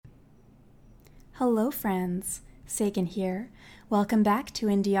Hello friends, Sagan here. Welcome back to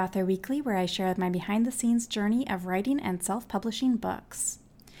Indie Author Weekly, where I share my behind-the-scenes journey of writing and self-publishing books.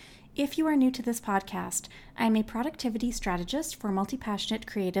 If you are new to this podcast, I am a productivity strategist for multi-passionate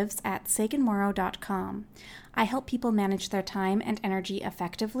creatives at saganmorrow.com. I help people manage their time and energy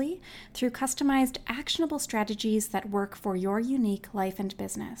effectively through customized, actionable strategies that work for your unique life and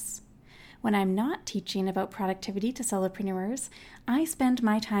business. When I'm not teaching about productivity to solopreneurs, I spend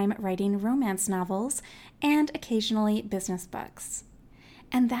my time writing romance novels and occasionally business books.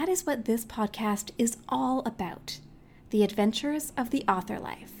 And that is what this podcast is all about, the adventures of the author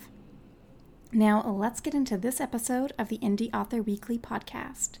life. Now, let's get into this episode of the Indie Author Weekly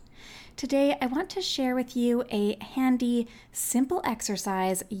podcast. Today, I want to share with you a handy, simple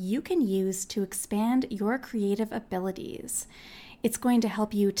exercise you can use to expand your creative abilities. It's going to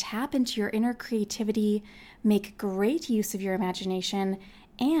help you tap into your inner creativity, make great use of your imagination,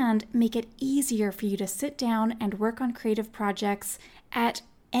 and make it easier for you to sit down and work on creative projects at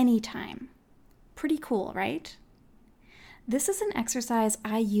any time. Pretty cool, right? This is an exercise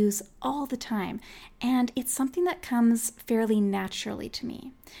I use all the time, and it's something that comes fairly naturally to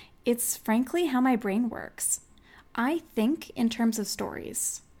me. It's frankly how my brain works. I think in terms of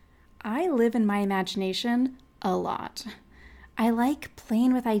stories. I live in my imagination a lot. I like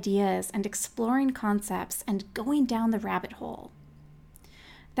playing with ideas and exploring concepts and going down the rabbit hole.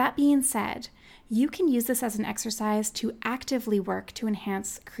 That being said, you can use this as an exercise to actively work to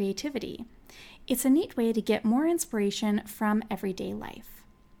enhance creativity. It's a neat way to get more inspiration from everyday life.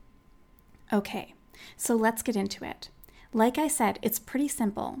 Okay, so let's get into it. Like I said, it's pretty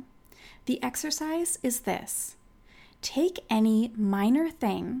simple. The exercise is this. Take any minor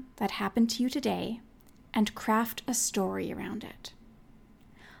thing that happened to you today and craft a story around it.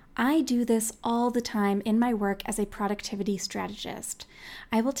 I do this all the time in my work as a productivity strategist.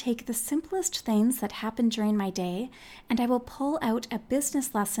 I will take the simplest things that happen during my day and I will pull out a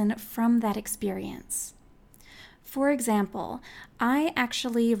business lesson from that experience. For example, I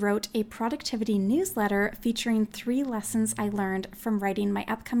actually wrote a productivity newsletter featuring 3 lessons I learned from writing my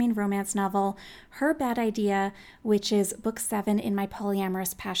upcoming romance novel, Her Bad Idea, which is book 7 in my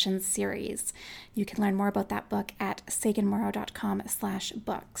Polyamorous Passions series. You can learn more about that book at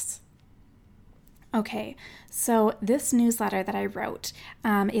saganmorrow.com/books. Okay, so this newsletter that I wrote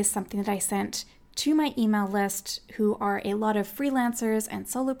is something that I sent to my email list, who are a lot of freelancers and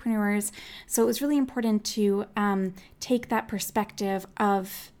solopreneurs. So it was really important to take that perspective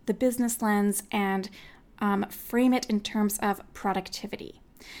of the business lens and frame it in terms of productivity.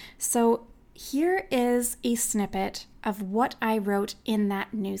 So here is a snippet of what I wrote in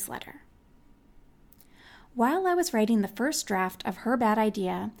that newsletter. While I was writing the first draft of Her Bad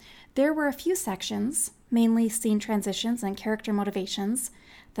Idea, there were a few sections, mainly scene transitions and character motivations,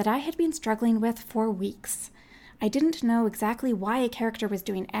 that I had been struggling with for weeks. I didn't know exactly why a character was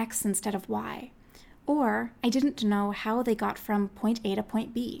doing X instead of Y, or I didn't know how they got from point A to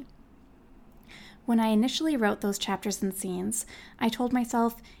point B. When I initially wrote those chapters and scenes, I told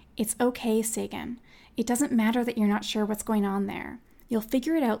myself, it's okay, Sagan. It doesn't matter that you're not sure what's going on there. You'll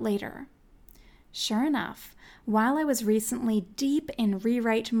figure it out later. Sure enough, while I was recently deep in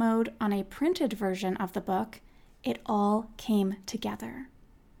rewrite mode on a printed version of the book, it all came together.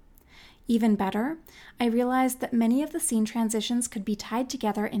 Even better, I realized that many of the scene transitions could be tied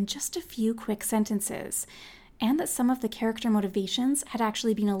together in just a few quick sentences, and that some of the character motivations had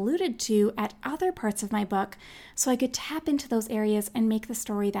actually been alluded to at other parts of my book, so I could tap into those areas and make the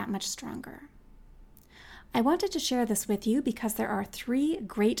story that much stronger. I wanted to share this with you because there are 3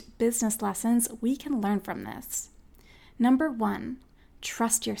 great business lessons we can learn from this. Number 1,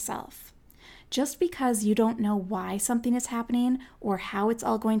 trust yourself. Just because you don't know why something is happening or how it's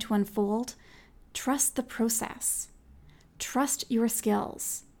all going to unfold, trust the process. Trust your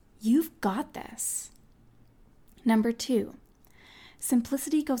skills. You've got this. Number 2,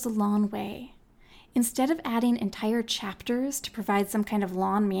 simplicity goes a long way. Instead of adding entire chapters to provide some kind of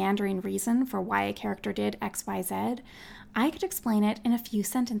long, meandering reason for why a character did X, Y, Z, I could explain it in a few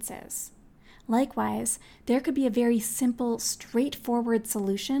sentences. Likewise, there could be a very simple, straightforward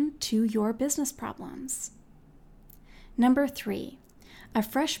solution to your business problems. Number 3, a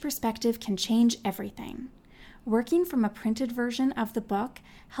fresh perspective can change everything. Working from a printed version of the book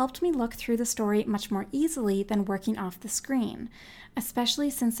helped me look through the story much more easily than working off the screen, especially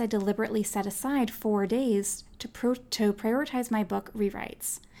since I deliberately set aside 4 days to prioritize my book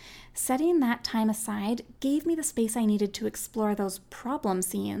rewrites. Setting that time aside gave me the space I needed to explore those problem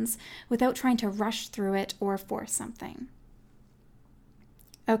scenes without trying to rush through it or force something.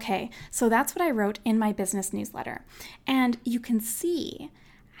 Okay, so that's what I wrote in my business newsletter. And you can see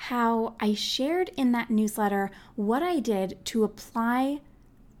how I shared in that newsletter what I did to apply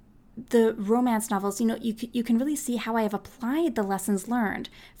the romance novels. You can really see how I have applied the lessons learned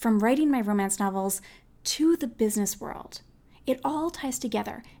from writing my romance novels to the business world. It all ties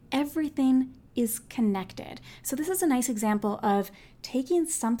together. Everything is connected. So this is a nice example of taking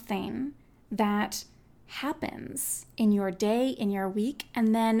something that happens in your day, in your week,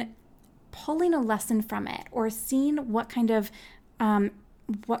 and then pulling a lesson from it, or seeing what kind of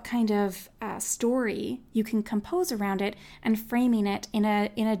story you can compose around it and framing it in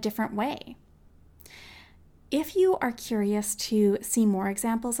a different way. If you are curious to see more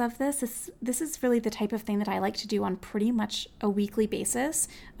examples of this is really the type of thing that I like to do on pretty much a weekly basis.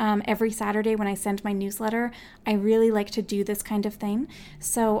 Every Saturday when I send my newsletter, I really like to do this kind of thing.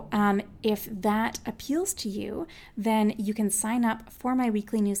 So if that appeals to you, then you can sign up for my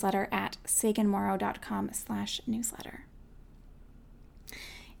weekly newsletter at saganmorrow.com/newsletter.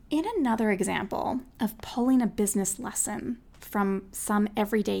 In another example of pulling a business lesson from some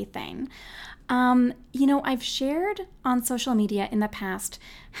everyday thing, I've shared on social media in the past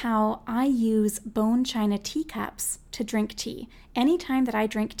how I use bone china teacups to drink tea. Anytime that I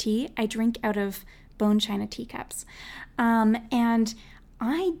drink tea, I drink out of bone china teacups. And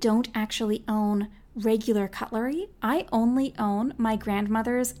I don't actually own regular cutlery. I only own my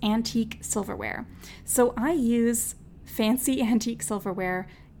grandmother's antique silverware. So I use fancy antique silverware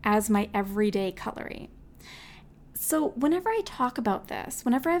as my everyday cutlery. So whenever I talk about this,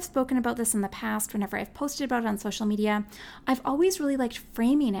 whenever I've spoken about this in the past, whenever I've posted about it on social media, I've always really liked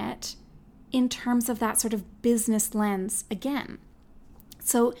framing it in terms of that sort of business lens again.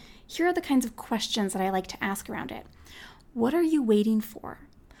 So here are the kinds of questions that I like to ask around it. What are you waiting for?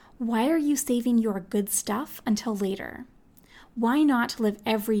 Why are you saving your good stuff until later? Why not live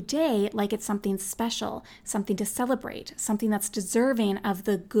every day like it's something special, something to celebrate, something that's deserving of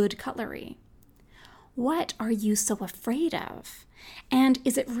the good cutlery? What are you so afraid of? And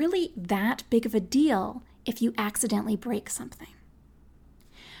is it really that big of a deal if you accidentally break something?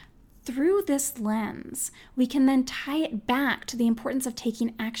 Through this lens, we can then tie it back to the importance of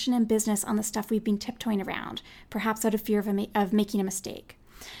taking action in business on the stuff we've been tiptoeing around, perhaps out of fear of making a mistake.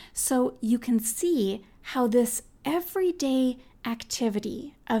 So you can see how this everyday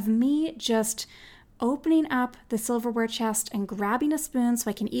activity of me just opening up the silverware chest and grabbing a spoon so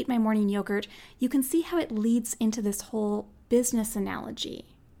I can eat my morning yogurt, you can see how it leads into this whole business analogy.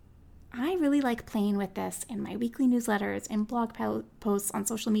 I really like playing with this in my weekly newsletters, in blog posts, on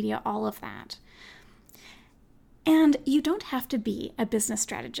social media, all of that. And you don't have to be a business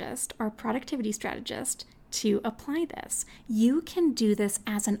strategist or productivity strategist to apply this. You can do this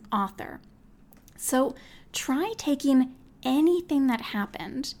as an author. So try taking anything that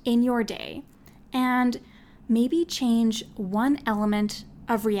happened in your day and maybe change one element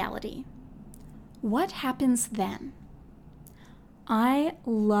of reality. What happens then? I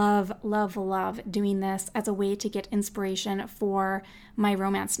love doing this as a way to get inspiration for my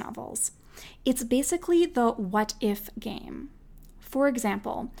romance novels. It's basically the what if game. For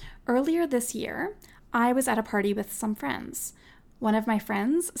example, earlier this year, I was at a party with some friends. One of my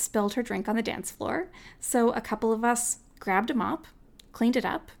friends spilled her drink on the dance floor, so a couple of us grabbed a mop, cleaned it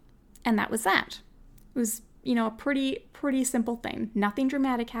up, and that was that. It was, a pretty simple thing. Nothing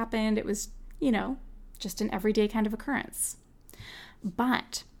dramatic happened. It was, just an everyday kind of occurrence.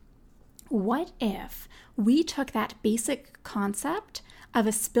 But what if we took that basic concept of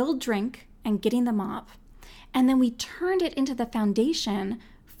a spilled drink and getting the mop, and then we turned it into the foundation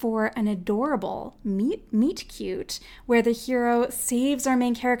for an adorable meet cute where the hero saves our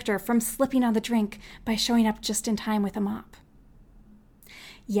main character from slipping on the drink by showing up just in time with a mop?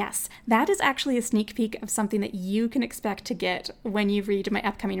 Yes, that is actually a sneak peek of something that you can expect to get when you read my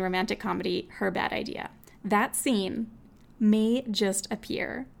upcoming romantic comedy, Her Bad Idea. That scene may just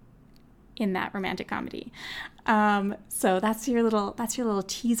appear in that romantic comedy. So that's your little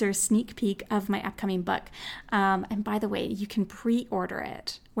teaser sneak peek of my upcoming book. And by the way, you can pre-order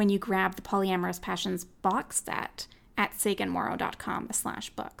it when you grab the Polyamorous Passions box set at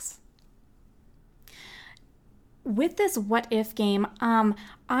saganmorrow.com/books. With this what if game,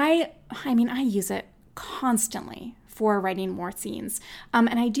 I use it constantly for writing more scenes.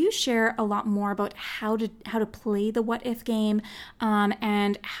 And I do share a lot more about how to play the what if game,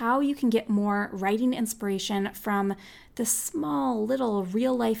 and how you can get more writing inspiration from the small little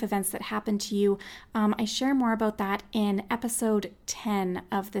real life events that happen to you. I share more about that in episode 10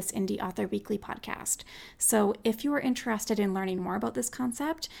 of this Indie Author Weekly podcast. So if you are interested in learning more about this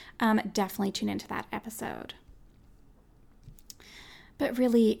concept, definitely tune into that episode. But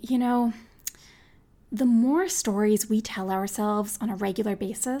really, The more stories we tell ourselves on a regular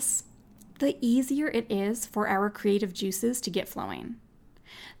basis, the easier it is for our creative juices to get flowing.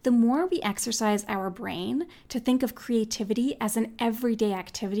 The more we exercise our brain to think of creativity as an everyday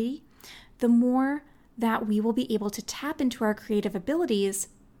activity, the more that we will be able to tap into our creative abilities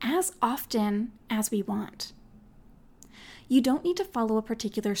as often as we want. You don't need to follow a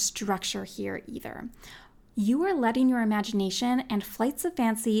particular structure here either. You are letting your imagination and flights of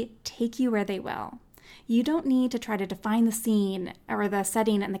fancy take you where they will. You don't need to try to define the scene or the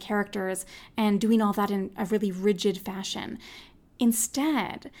setting and the characters and doing all that in a really rigid fashion.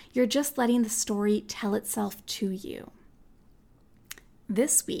 Instead, you're just letting the story tell itself to you.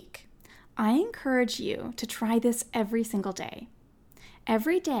 This week, I encourage you to try this every single day.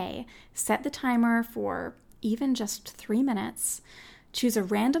 Every day, set the timer for even just 3 minutes, choose a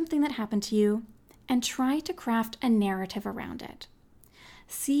random thing that happened to you, and try to craft a narrative around it.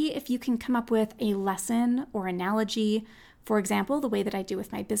 See if you can come up with a lesson or analogy, for example, the way that I do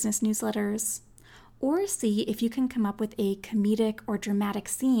with my business newsletters, or see if you can come up with a comedic or dramatic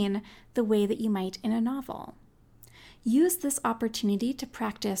scene the way that you might in a novel. Use this opportunity to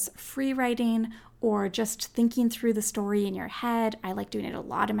practice free writing or just thinking through the story in your head. I like doing it a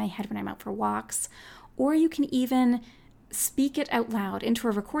lot in my head when I'm out for walks. Or you can even speak it out loud into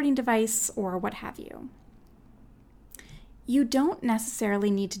a recording device or what have you. You don't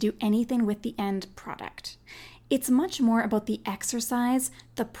necessarily need to do anything with the end product. It's much more about the exercise,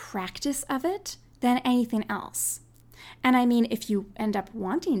 the practice of it, than anything else. And I mean, if you end up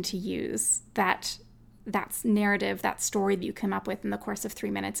wanting to use that narrative, that story that you come up with in the course of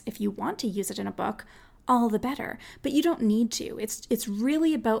 3 minutes, if you want to use it in a book, all the better. But you don't need to. It's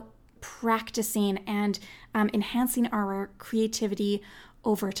really about practicing and enhancing our creativity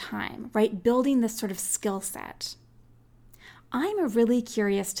over time, right? Building this sort of skill set. I'm really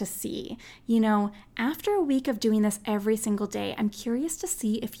curious to see, after a week of doing this every single day, I'm curious to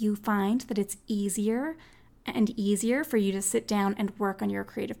see if you find that it's easier and easier for you to sit down and work on your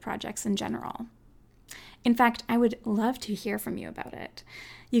creative projects in general. In fact, I would love to hear from you about it.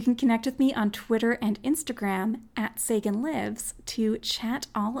 You can connect with me on Twitter and Instagram @SaganLives to chat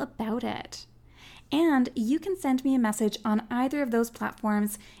all about it. And you can send me a message on either of those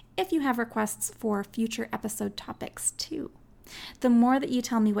platforms if you have requests for future episode topics too. The more that you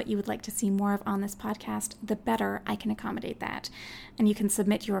tell me what you would like to see more of on this podcast, the better I can accommodate that. And you can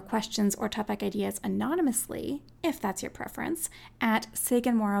submit your questions or topic ideas anonymously, if that's your preference, at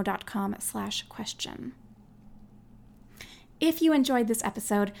saganmorrow.com/question. If you enjoyed this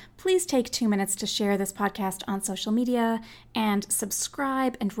episode, please take 2 minutes to share this podcast on social media and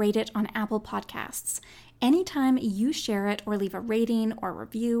subscribe and rate it on Apple Podcasts. Anytime you share it or leave a rating or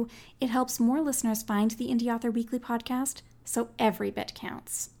review, it helps more listeners find the Indie Author Weekly podcast, so every bit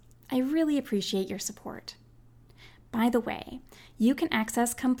counts. I really appreciate your support. By the way, you can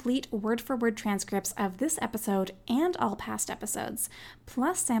access complete word-for-word transcripts of this episode and all past episodes,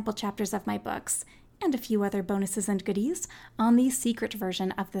 plus sample chapters of my books, and a few other bonuses and goodies on the secret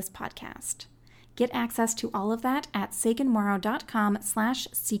version of this podcast. Get access to all of that at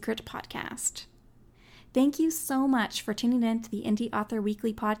saganmorrow.com/secretpodcast. Thank you so much for tuning in to the Indie Author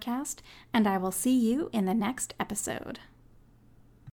Weekly podcast, and I will see you in the next episode.